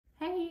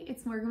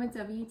it's Morgan with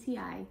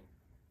WTI.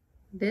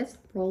 This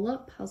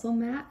roll-up puzzle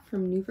mat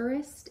from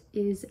Newverest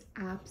is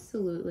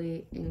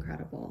absolutely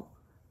incredible.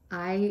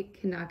 I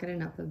cannot get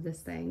enough of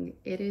this thing.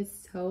 It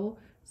is so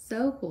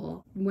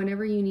cool.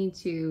 Whenever you need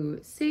to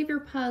save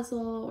your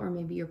puzzle or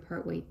maybe you're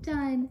partway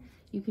done,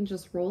 you can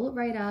just roll it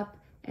right up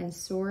and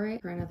store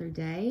it for another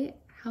day.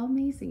 How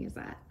amazing is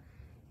that?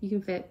 You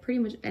can fit pretty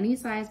much any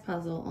size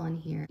puzzle on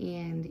here,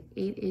 and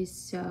it is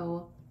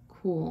so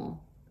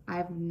cool.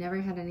 I've never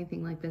had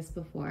anything like this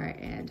before,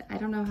 and I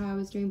don't know how I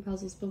was doing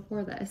puzzles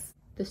before this.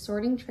 The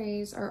sorting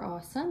trays are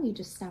awesome. You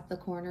just snap the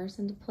corners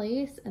into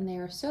place, and they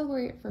are so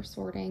great for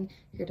sorting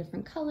your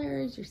different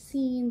colors, your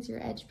scenes,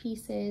 your edge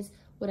pieces,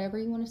 whatever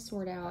you want to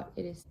sort out.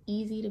 It is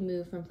easy to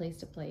move from place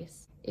to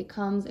place. It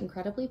comes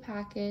incredibly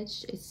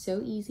packaged. It's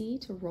so easy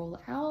to roll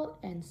out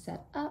and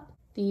set up.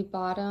 The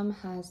bottom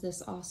has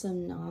this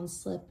awesome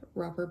non-slip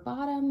rubber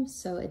bottom,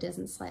 so it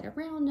doesn't slide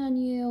around on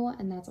you,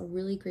 and that's a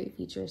really great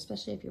feature,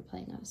 especially if you're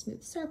playing on a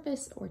smooth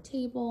surface or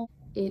table.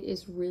 It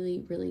is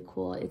really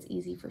cool. It's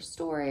easy for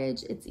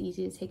storage. It's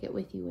easy to take it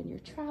with you when you're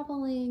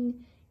traveling.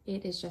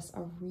 It is just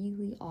a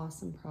really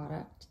awesome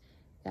product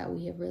that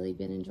we have really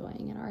been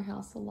enjoying in our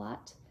house a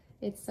lot.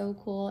 It's so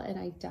cool, and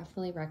I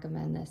definitely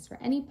recommend this for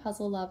any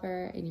puzzle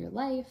lover in your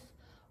life,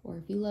 or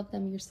if you love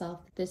them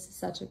yourself. This is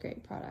such a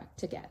great product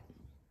to get.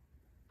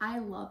 I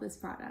love this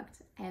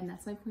product, and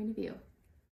that's my point of view.